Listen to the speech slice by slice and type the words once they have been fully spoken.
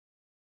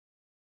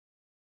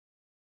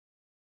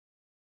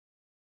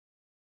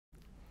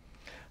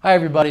Hi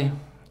everybody.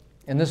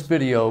 In this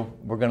video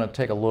we're going to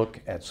take a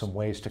look at some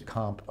ways to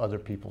comp other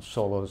people's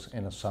solos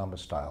in a samba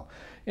style.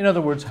 In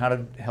other words, how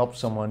to help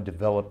someone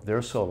develop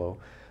their solo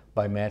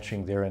by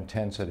matching their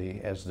intensity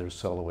as their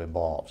solo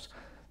evolves.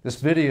 This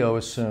video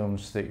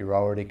assumes that you're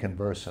already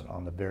conversant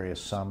on the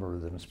various samba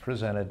rhythms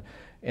presented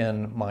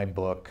in my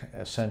book,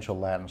 Essential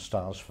Latin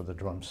Styles for the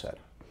Drum Set.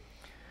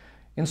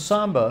 In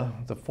samba,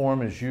 the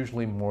form is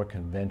usually more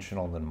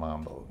conventional than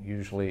mambo.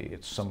 Usually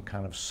it's some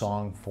kind of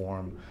song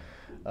form,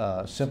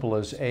 simple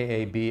as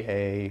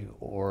AABA,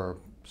 or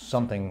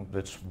something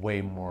that's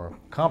way more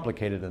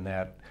complicated than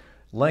that,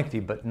 lengthy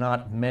but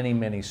not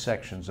many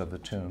sections of the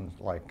tune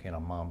like in a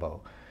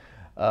mambo.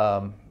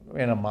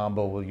 In a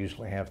mambo we'll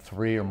usually have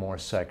 3 or more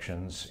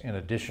sections in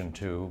addition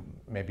to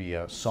maybe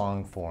a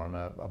song form,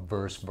 a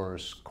verse,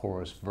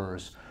 chorus,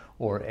 verse,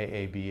 or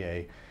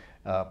AABA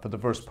for the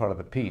first part of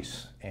the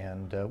piece.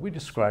 And we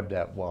described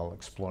that while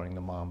exploring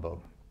the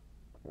mambo.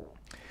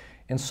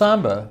 In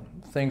samba,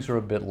 things are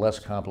a bit less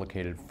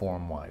complicated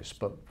form-wise,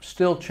 but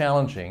still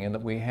challenging in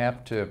that we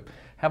have to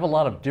have a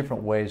lot of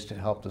different ways to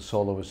help the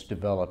soloist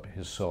develop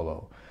his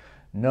solo.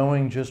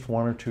 Knowing just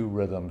 1 or 2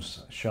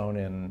 rhythms shown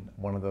in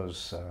one of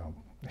those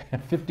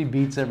 50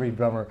 beats every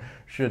drummer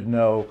should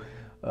know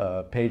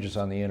pages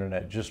on the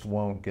internet just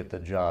won't get the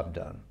job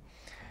done.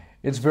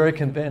 It's very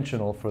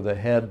conventional for the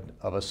head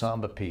of a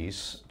samba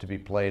piece to be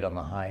played on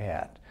the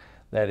hi-hat.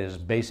 That is,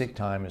 basic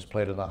time is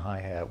played on the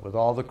hi-hat with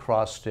all the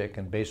cross stick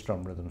and bass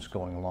drum rhythms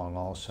going along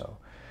also.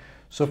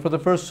 So for the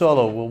first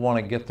solo, we'll want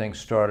to get things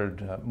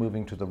started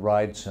moving to the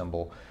ride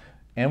cymbal,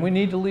 and we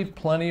need to leave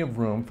plenty of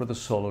room for the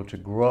solo to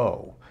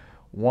grow.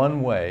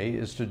 One way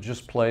is to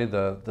just play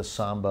the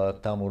samba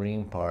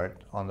tambourine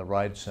part on the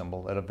ride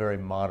cymbal at a very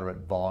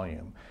moderate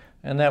volume.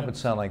 And that would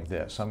sound like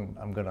this.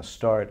 I'm going to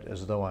start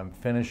as though I'm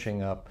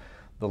finishing up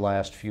the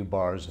last few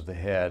bars of the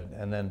head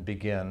and then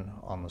begin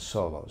on the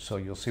solo. So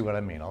you'll see what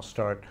I mean. I'll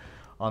start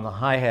on the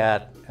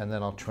hi-hat and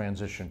then I'll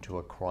transition to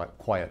a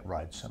quiet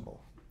ride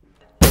cymbal.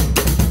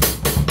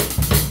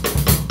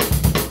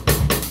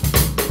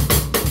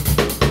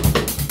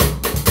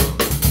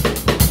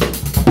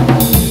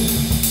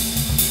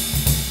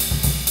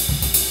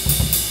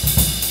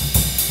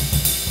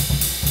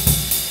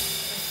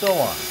 So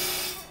on.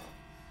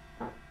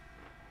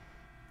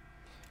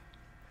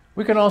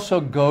 We can also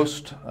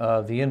ghost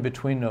the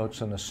in-between notes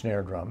in the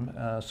snare drum.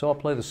 So I'll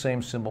play the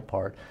same cymbal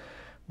part,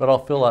 but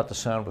I'll fill out the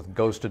sound with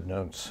ghosted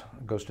notes,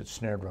 ghosted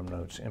snare drum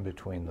notes in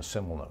between the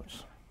cymbal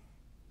notes.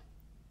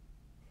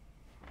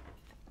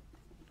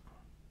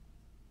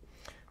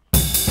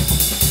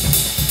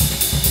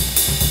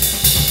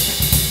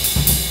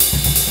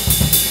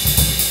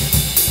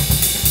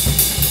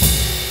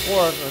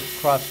 Or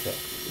a cross stick.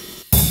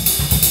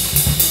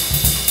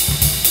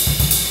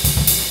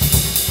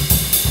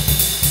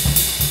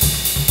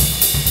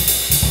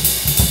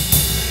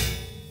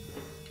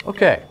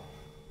 Okay,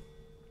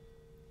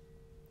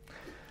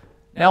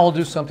 now we'll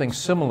do something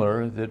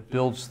similar that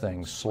builds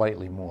things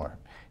slightly more.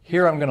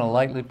 Here I'm going to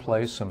lightly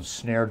play some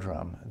snare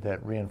drum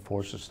that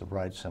reinforces the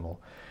ride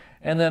cymbal,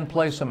 and then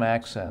play some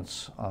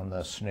accents on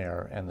the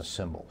snare and the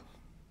cymbal.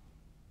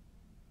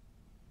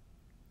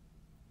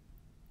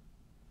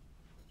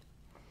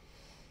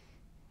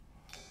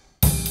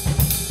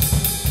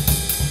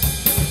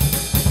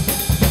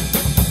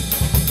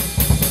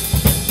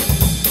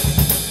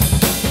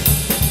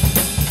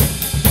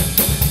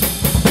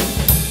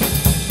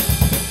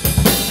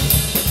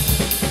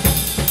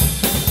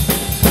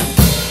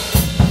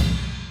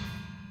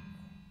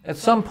 At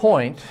some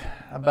point,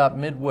 about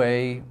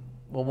midway,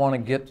 we'll want to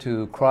get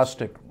to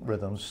cross-stick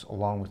rhythms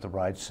along with the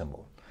ride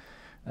cymbal.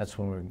 That's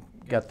when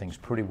we've got things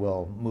pretty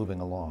well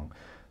moving along.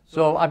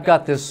 So I've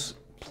got this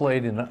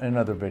played in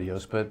other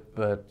videos,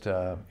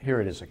 but here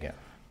it is again.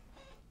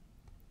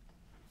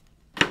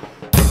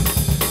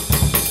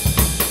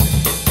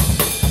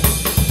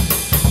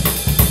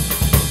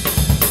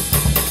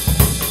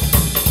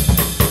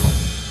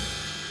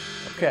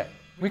 Okay.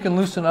 We can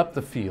loosen up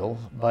the feel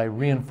by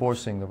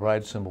reinforcing the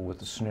ride cymbal with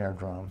the snare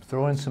drum,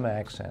 throw in some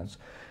accents,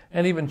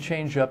 and even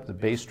change up the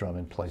bass drum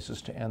in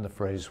places to end the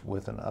phrase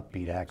with an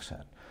upbeat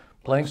accent.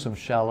 Playing some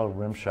shallow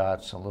rim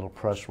shots and little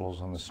press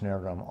rolls on the snare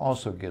drum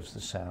also gives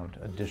the sound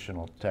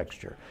additional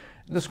texture.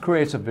 This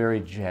creates a very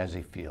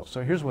jazzy feel.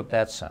 So here's what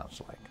that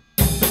sounds like.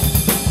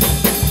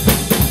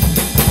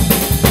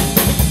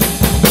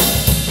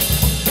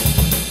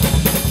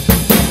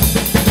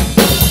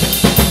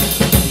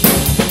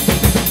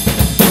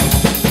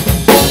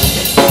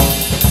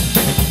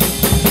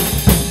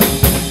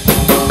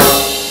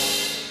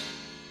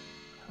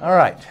 All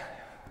right,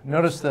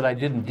 notice that I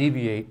didn't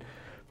deviate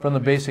from the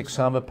basic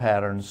samba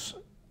patterns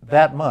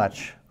that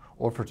much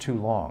or for too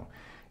long.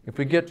 If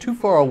we get too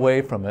far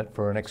away from it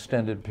for an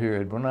extended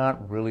period, we're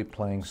not really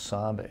playing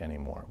samba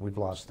anymore. We've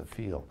lost the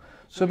feel.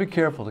 So be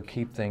careful to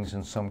keep things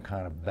in some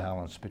kind of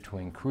balance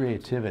between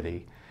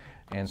creativity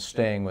and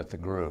staying with the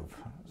groove.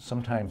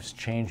 Sometimes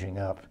changing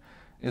up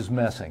is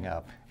messing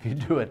up if you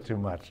do it too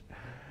much.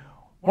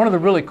 One of the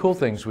really cool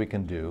things we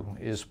can do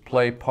is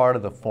play part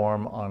of the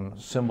form on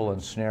cymbal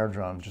and snare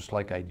drum, just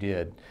like I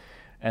did,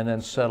 and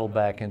then settle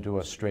back into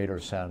a straighter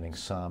sounding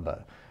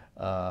samba.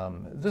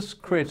 This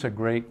creates a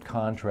great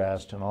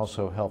contrast and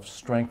also helps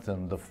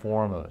strengthen the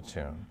form of a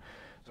tune.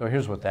 So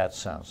here's what that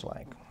sounds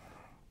like.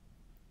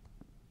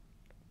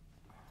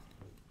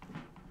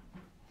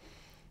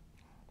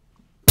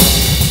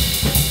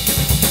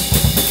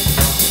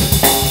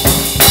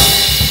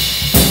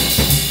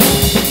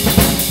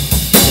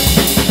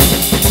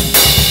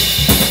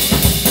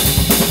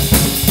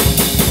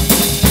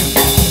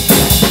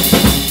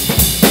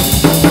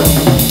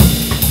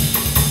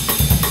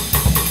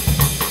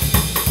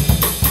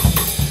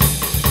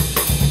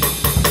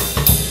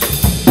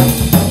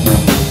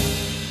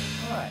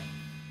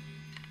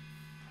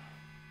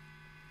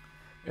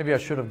 Maybe I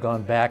should have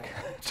gone back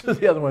to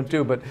the other one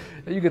too, but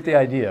you get the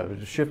idea.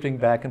 Shifting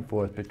back and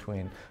forth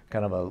between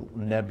kind of a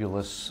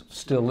nebulous,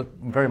 still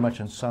very much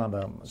in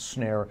samba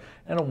snare,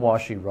 and a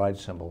washy ride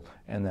cymbal,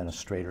 and then a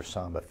straighter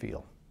samba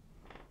feel.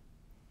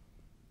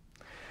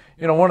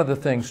 You know, one of the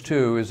things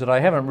too is that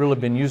I haven't really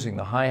been using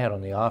the hi-hat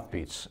on the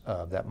offbeats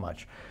that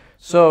much.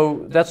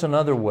 So that's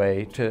another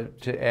way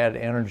to add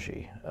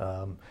energy.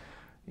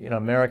 You know,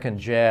 American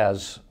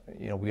jazz,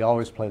 you know, we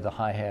always play the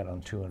hi-hat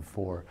on 2 and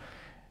 4.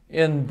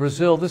 In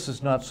Brazil, this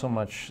is not so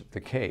much the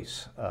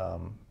case.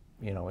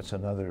 You know, it's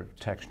another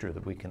texture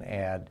that we can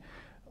add,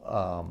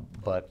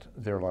 but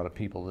there are a lot of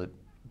people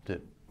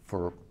that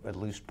for at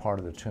least part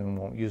of the tune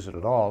won't use it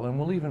at all, and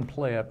will even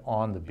play it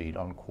on the beat,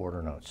 on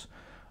quarter notes.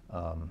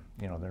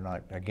 You know, they're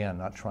not, again,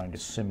 not trying to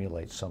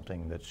simulate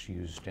something that's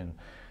used in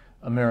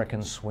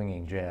American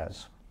swinging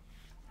jazz.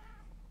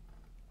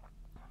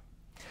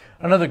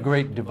 Another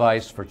great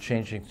device for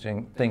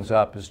changing things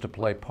up is to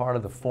play part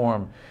of the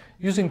form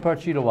using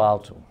Partido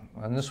Alto.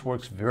 And this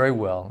works very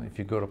well if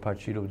you go to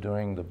Partido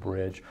during the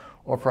bridge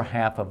or for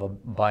half of a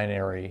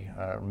binary,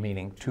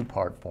 meaning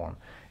 2-part form.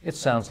 It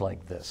sounds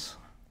like this.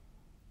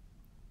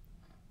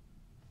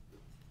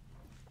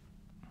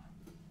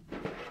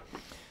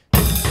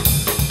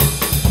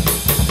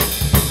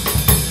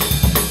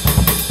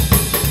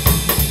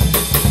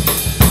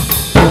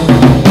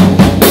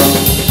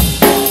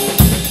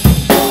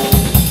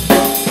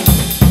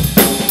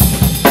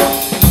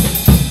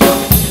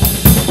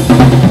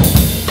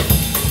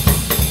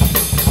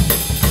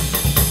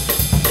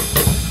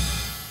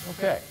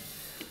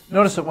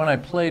 Notice that when I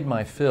played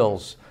my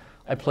fills,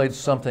 I played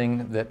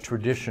something that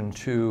tradition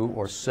to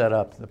or set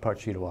up the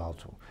Partido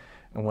Alto.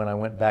 And when I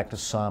went back to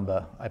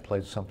samba, I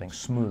played something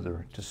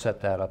smoother to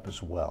set that up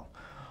as well.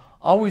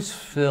 Always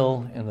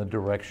fill in the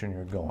direction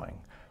you're going.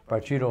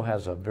 Partido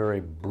has a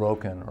very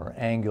broken or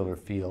angular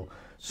feel,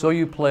 so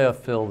you play a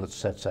fill that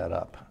sets that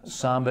up.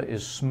 Samba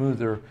is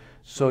smoother,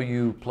 so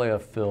you play a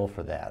fill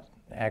for that.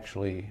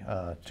 Actually,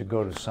 to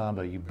go to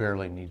samba, you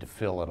barely need to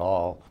fill at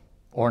all,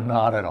 or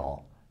not at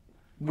all.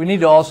 We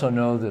need to also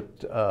know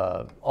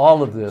that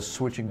all of this,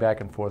 switching back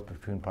and forth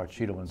between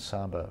Partido and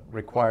samba,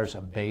 requires a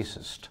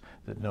bassist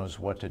that knows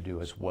what to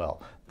do as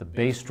well. The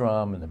bass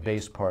drum and the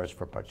bass parts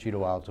for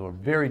Partido Alto are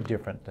very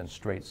different than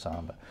straight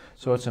samba.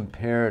 So it's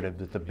imperative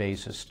that the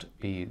bassist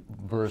be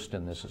versed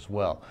in this as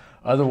well.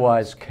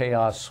 Otherwise,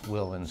 chaos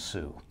will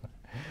ensue.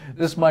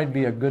 This might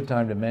be a good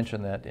time to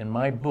mention that in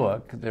my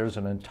book, there's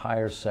an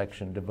entire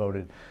section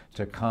devoted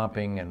to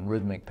comping and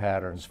rhythmic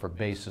patterns for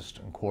bassists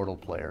and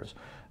chordal players.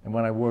 And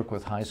when I work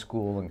with high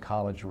school and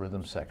college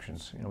rhythm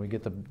sections, you know, we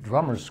get the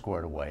drummers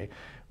squared away,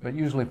 but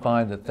usually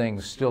find that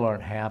things still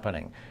aren't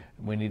happening.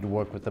 We need to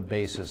work with the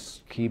bassists,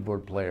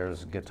 keyboard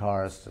players,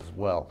 guitarists as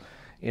well.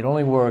 It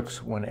only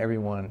works when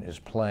everyone is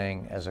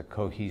playing as a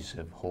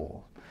cohesive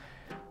whole.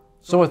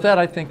 So with that,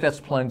 I think that's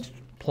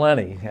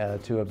plenty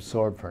to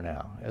absorb for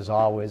now. As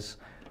always,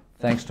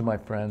 thanks to my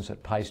friends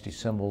at Paiste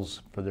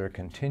Cymbals for their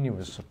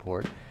continuous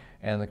support,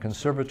 and the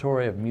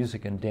Conservatory of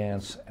Music and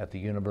Dance at the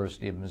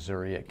University of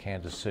Missouri at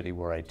Kansas City,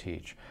 where I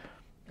teach.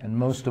 And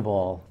most of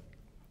all,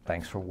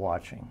 thanks for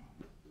watching.